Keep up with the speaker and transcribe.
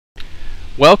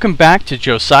Welcome back to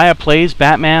Josiah Plays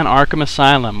Batman Arkham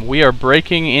Asylum. We are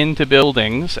breaking into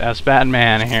buildings as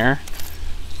Batman here,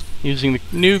 using the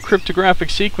new cryptographic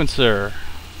sequencer.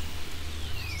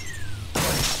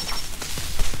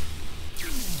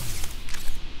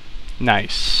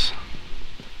 Nice.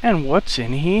 And what's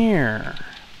in here?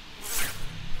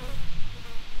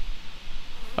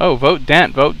 Oh, vote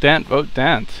Dent, vote Dent, vote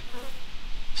Dent.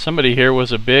 Somebody here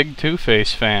was a big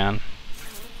Two-Face fan.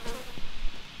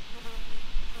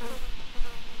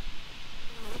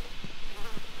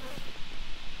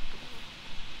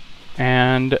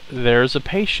 And there's a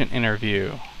patient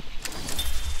interview.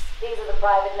 These are the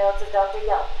private notes of Dr.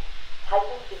 Young.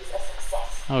 Titan is a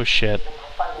success. Oh shit. Even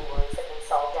my funding worries have been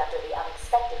solved after the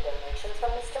unexpected donations from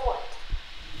Mr. White.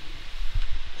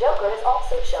 Joker has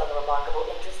also shown a remarkable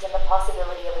interest in the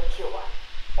possibility of a cure.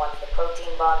 Once the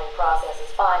protein bonding process is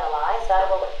finalized, I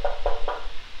will...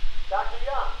 Dr.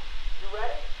 Young, you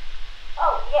ready?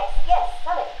 Oh, yes,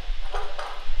 come in.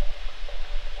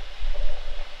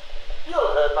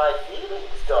 You'll hurt my feelings,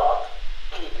 Doc.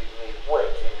 Keeping me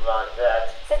waiting like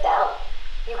that. Sit down.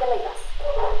 You can leave us.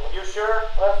 You sure?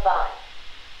 We're fine.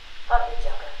 Aren't we,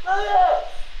 Joker? Oh, yes.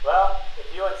 Well,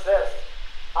 if you insist.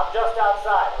 I'm just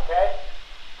outside, okay?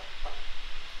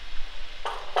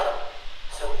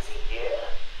 So is he here?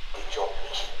 Did your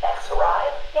patient X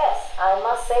arrive? Yes, I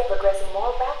must say progressing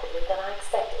more rapidly than I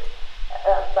expected.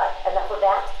 But enough of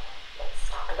that. Let's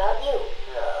talk about you.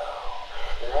 No.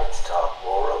 Let's talk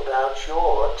more about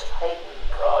your Titan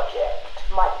project.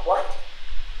 My what?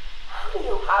 How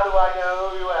do I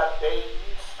know you have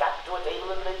babies strapped to a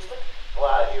table in an instant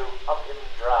while you pump him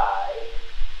dry?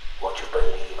 Would you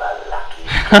believe a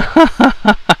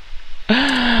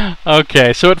lucky...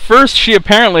 Okay, so at first she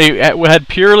apparently had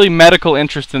purely medical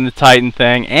interest in the Titan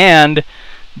thing and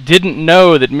didn't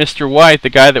know that Mr. White, the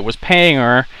guy that was paying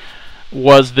her,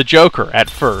 was the Joker at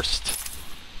first.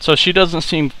 So she doesn't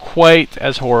seem quite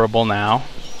as horrible now.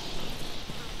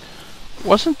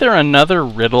 Wasn't there another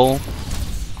riddle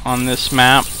on this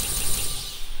map?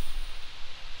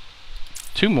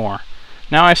 Two more.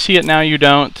 Now I see it, now you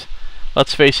don't.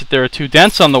 Let's face it, there are two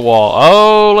dents on the wall.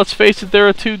 Oh, let's face it, there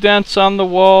are two dents on the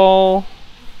wall.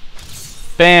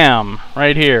 Bam!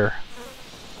 Right here.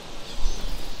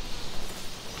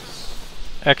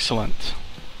 Excellent.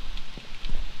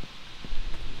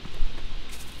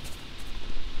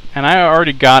 And I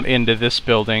already got into this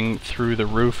building through the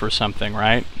roof or something,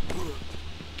 right?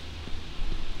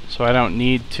 So I don't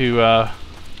need to,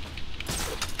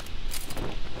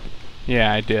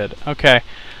 yeah, I did. Okay.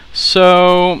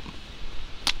 So,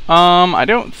 I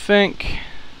don't think...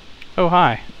 Oh,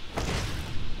 hi.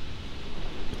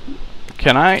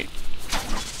 Can I...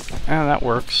 Oh, that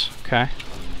works. Okay.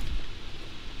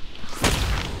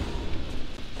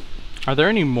 Are there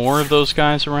any more of those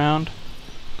guys around?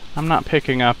 I'm not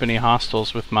picking up any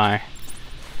hostiles with my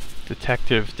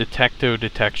detecto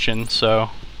detection, so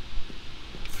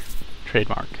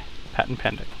trademark, patent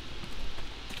pending.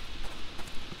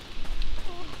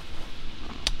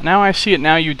 Now I see it,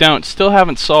 now you don't. Still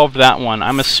haven't solved that one.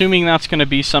 I'm assuming that's going to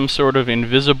be some sort of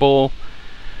invisible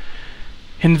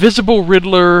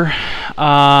Riddler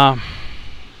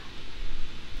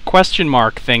question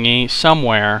mark thingy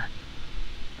somewhere.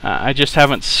 I just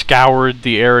haven't scoured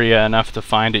the area enough to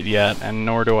find it yet, and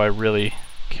nor do I really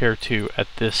care to at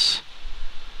this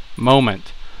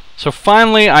moment. So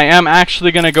finally, I am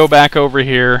actually going to go back over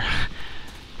here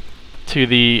to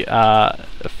the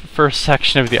first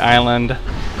section of the island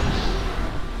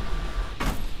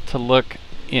to look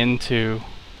into...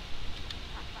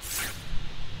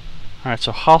 Alright,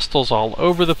 so hostiles all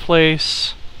over the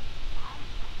place.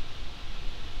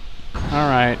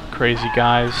 Alright, crazy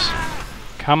guys.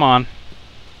 Come on.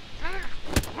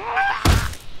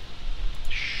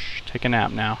 Shh, take a nap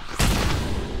now.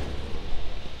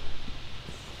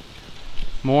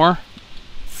 More?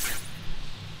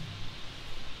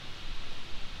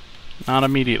 Not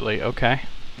immediately, okay.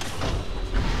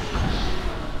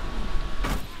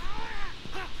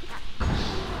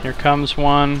 Here comes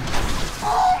one.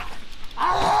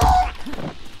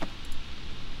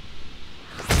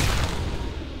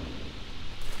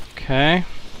 Okay.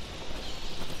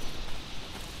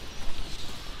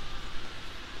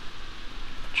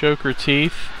 Joker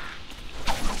teeth.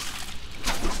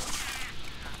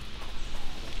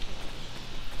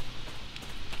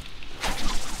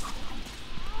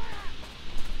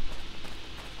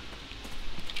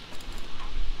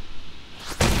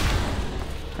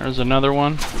 There's another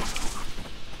one.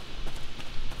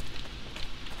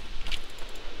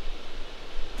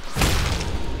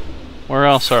 Where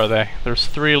else are they? There's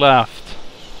three left.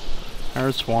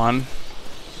 There's one.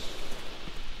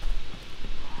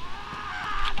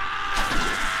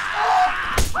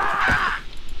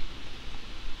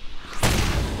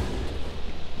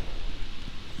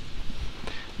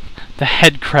 The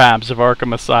Headcrabs of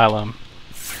Arkham Asylum.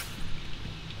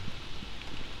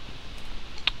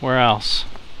 Where else?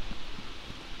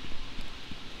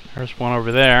 There's one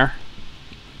over there.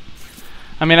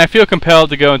 I mean, I feel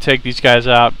compelled to go and take these guys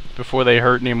out before they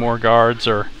hurt any more guards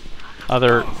or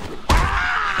other...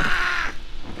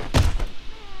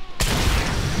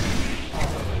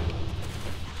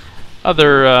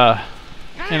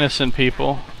 innocent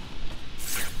people.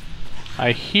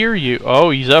 I hear you.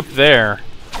 Oh, he's up there.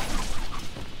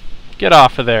 Get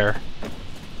off of there.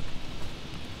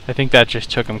 I think that just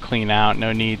took him clean out.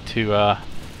 No need to,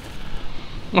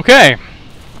 Okay.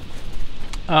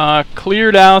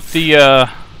 Cleared out the,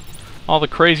 all the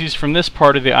crazies from this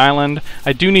part of the island.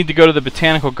 I do need to go to the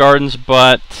Botanical Gardens,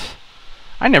 but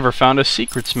I never found a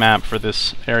secrets map for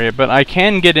this area. But I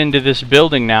can get into this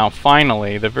building now,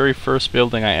 finally. The very first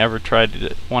building I ever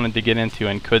wanted to get into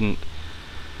and couldn't.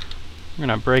 I'm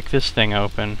gonna break this thing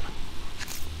open.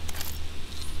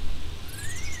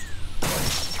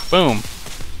 Boom.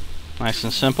 Nice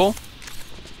and simple.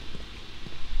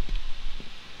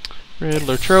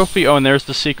 Riddler trophy. Oh, and there's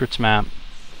the secrets map.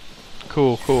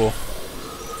 Cool, cool.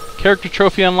 Character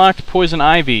trophy unlocked, Poison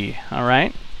Ivy.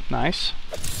 Alright, nice.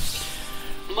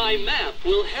 My map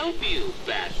will help you,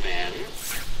 Batman.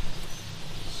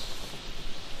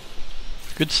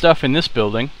 Good stuff in this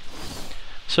building.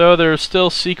 So there's still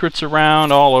secrets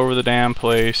around all over the damn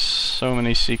place. So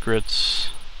many secrets.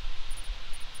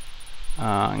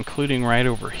 Including right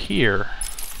over here.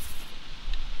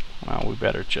 Well, we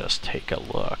better just take a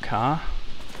look, huh?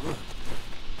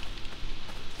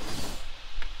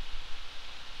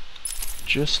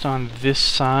 Just on this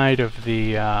side of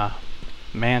the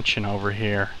mansion over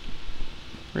here.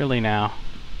 Really now.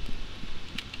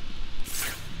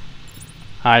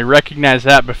 I recognized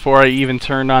that before I even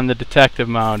turned on the detective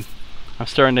mode. I'm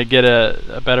starting to get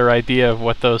a better idea of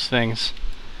what those things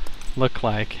look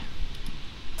like.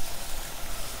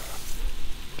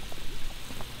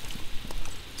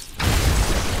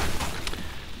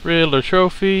 Riddler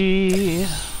trophy.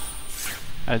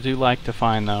 I do like to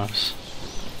find those.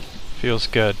 Feels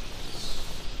good.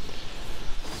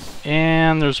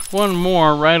 And there's one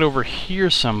more right over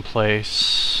here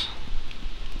someplace.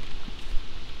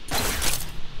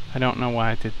 I don't know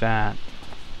why I did that.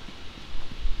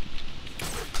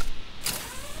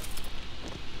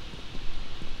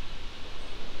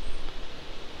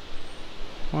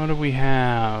 What do we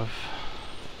have?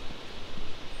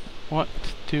 What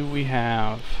do we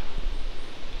have?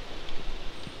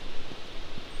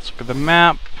 Let's look at the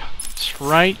map. It's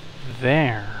right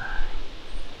there.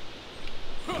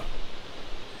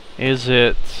 Is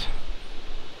it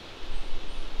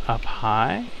up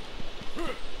high?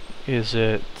 Is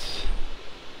it...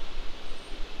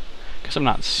 Because I'm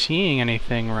not seeing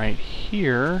anything right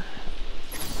here.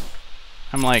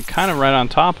 I'm like kind of right on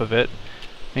top of it.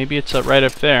 Maybe it's right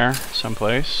up there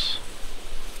someplace.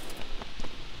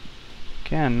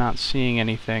 Again, not seeing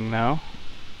anything though.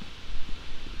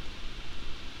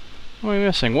 What am I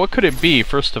missing? What could it be?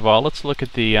 First of all, let's look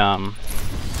at the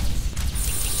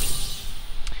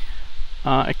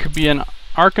it could be an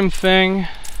Arkham thing,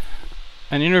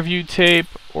 an interview tape,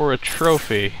 or a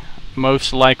trophy.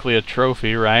 Most likely a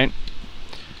trophy, right?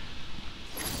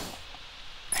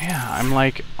 Yeah, I'm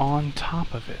like on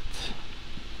top of it.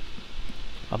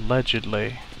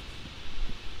 Allegedly.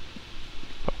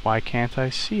 But why can't I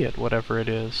see it, whatever it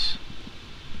is?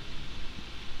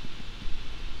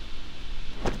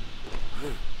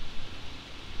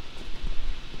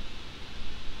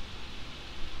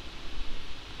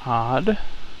 Odd.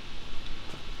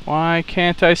 Why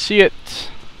can't I see it?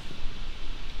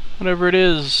 Whatever it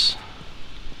is.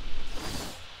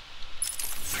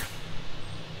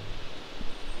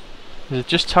 Is it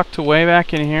just tucked away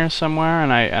back in here somewhere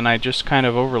and I just kind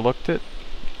of overlooked it?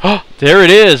 Oh, there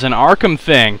it is, an Arkham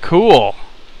thing. Cool.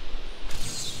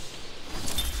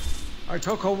 I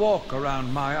took a walk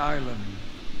around my island.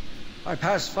 I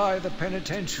passed by the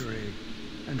penitentiary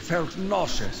and felt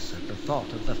nauseous at the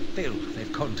thought of the filth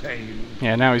it contained.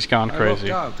 Yeah, now he's gone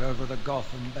crazy. I looked out over the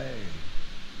Gotham Bay,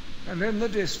 and in the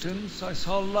distance I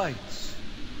saw lights.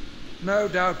 No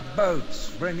doubt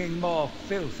boats bringing more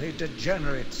filthy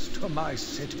degenerates to my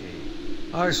city.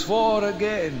 I swore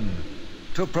again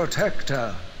to protect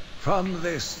her from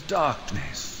this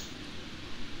darkness.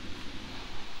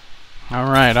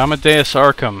 Alright, Amadeus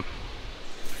Arkham.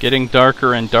 Getting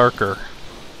darker and darker.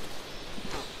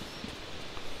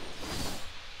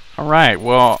 Alright,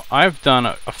 well, I've done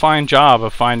a fine job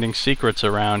of finding secrets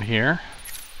around here.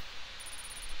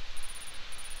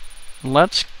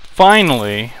 Let's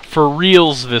finally, for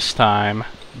reals this time,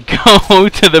 Go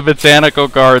to the Botanical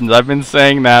Gardens. I've been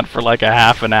saying that for like a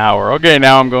half an hour. Okay,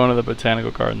 now I'm going to the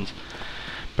Botanical Gardens.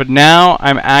 But now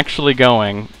I'm actually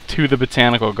going to the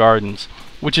Botanical Gardens,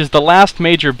 which is the last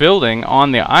major building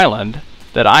on the island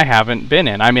that I haven't been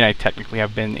in. I mean, I technically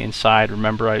have been inside.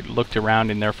 Remember, I looked around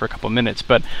in there for a couple minutes,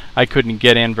 but I couldn't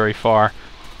get in very far.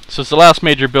 So it's the last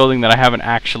major building that I haven't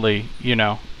actually, you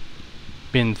know,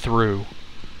 been through.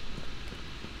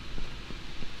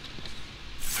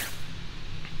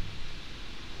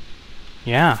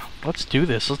 Yeah, let's do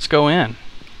this. Let's go in.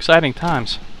 Exciting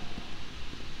times.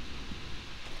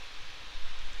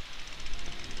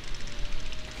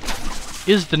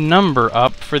 Is the number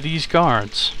up for these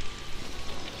guards?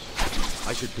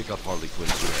 I should pick up Harley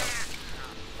Quinn's trail.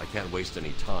 I can't waste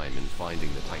any time in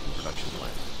finding the Titan production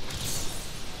plant.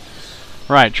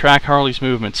 Right, track Harley's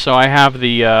movements. So I have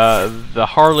the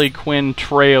Harley Quinn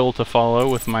trail to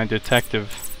follow with my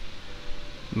detective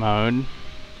mode.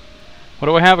 What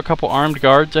do I have? A couple armed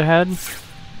guards ahead?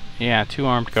 Yeah, 2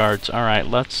 armed guards. Alright,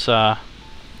 let's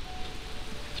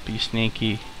be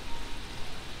sneaky.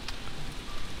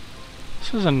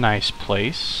 This is a nice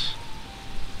place.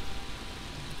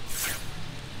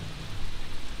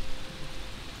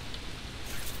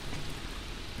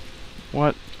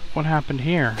 What happened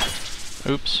here?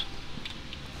 Oops.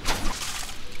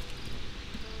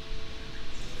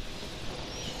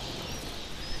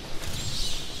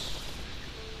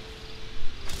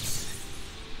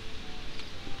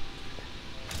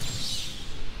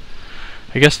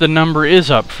 I guess the number is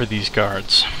up for these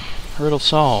guards. Riddle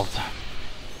solved.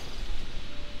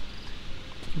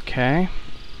 Okay.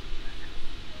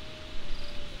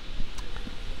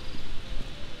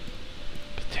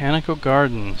 Botanical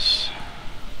Gardens.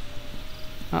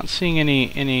 Not seeing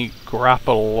any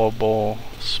grappleable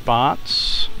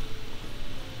spots.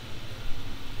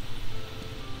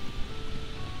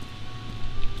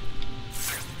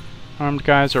 Armed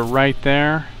guys are right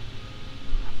there.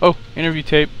 Oh, interview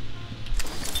tape.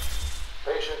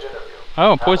 Patient interview.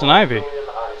 Oh, poison ivy.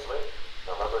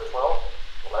 November 12th,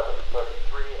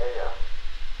 11:33 a.m.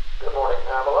 Good morning,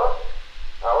 Pamela.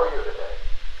 How are you today?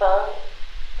 Fine.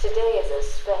 Today is a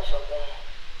special day.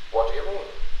 What do you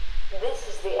mean? This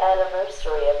is the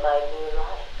anniversary of my new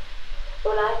life.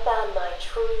 When I found my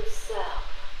true self,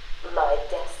 my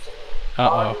destiny.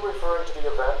 Are you referring to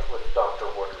the event with Dr.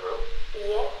 Woodrow?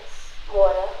 Yes.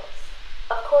 What else?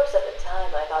 Of course, at the time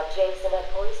I thought Jason had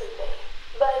poisoned me.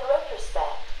 But in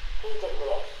retrospect, he did me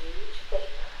a huge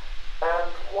favor. And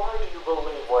why do you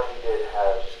believe what he did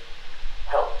has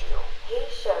helped you? He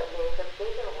showed me the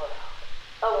bigger world.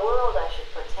 A world I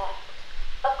should protect.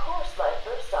 Of course, my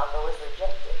first offer was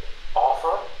rejected.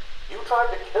 Offer? You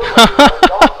tried to kill him with a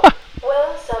dog.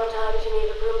 Well, sometimes you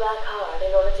need to pull back hard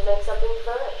in order to make something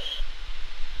flourish.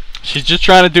 She's just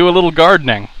trying to do a little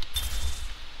gardening.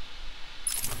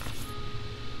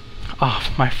 Oh,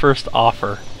 my first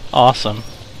offer. Awesome.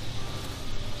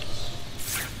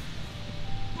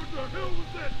 What the hell was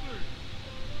that thing?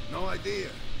 No idea.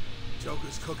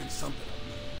 Joker's cooking something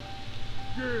up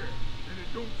there. Yeah, and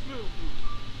it don't smell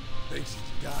good. Thinks he's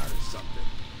a god or something.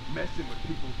 Messing with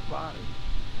people's bodies.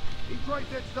 He tried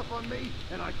that stuff on me,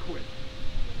 and I quit.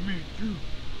 Me too.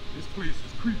 This place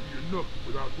is creepy enough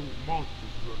without those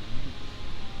monsters running loose.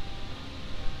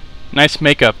 Nice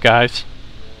makeup, guys.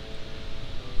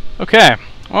 Okay.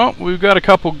 Well, we've got a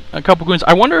couple goons.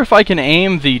 I wonder if I can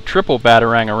aim the triple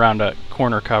batarang around a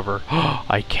corner cover.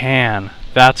 I can.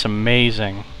 That's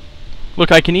amazing.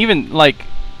 Look, I can even like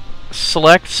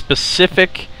select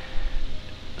specific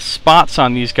spots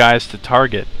on these guys to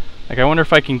target. Like, I wonder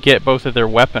if I can get both of their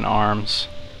weapon arms.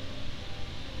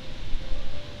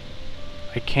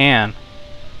 I can.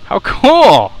 How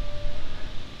cool!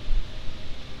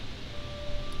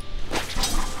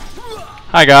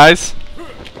 Hi, guys.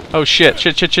 Oh, shit.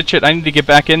 Shit. I need to get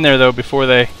back in there, though, before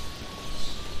they...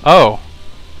 Oh.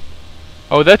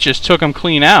 Oh, that just took them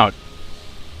clean out.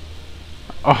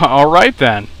 Alright,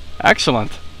 then.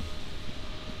 Excellent.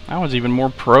 That was even more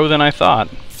pro than I thought.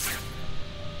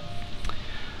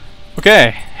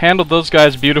 Okay. Handled those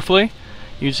guys beautifully,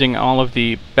 using all of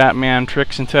the Batman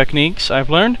tricks and techniques I've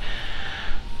learned.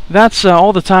 That's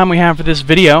all the time we have for this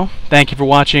video. Thank you for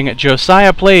watching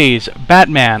Josiah Plays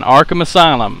Batman Arkham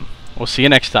Asylum. We'll see you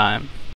next time.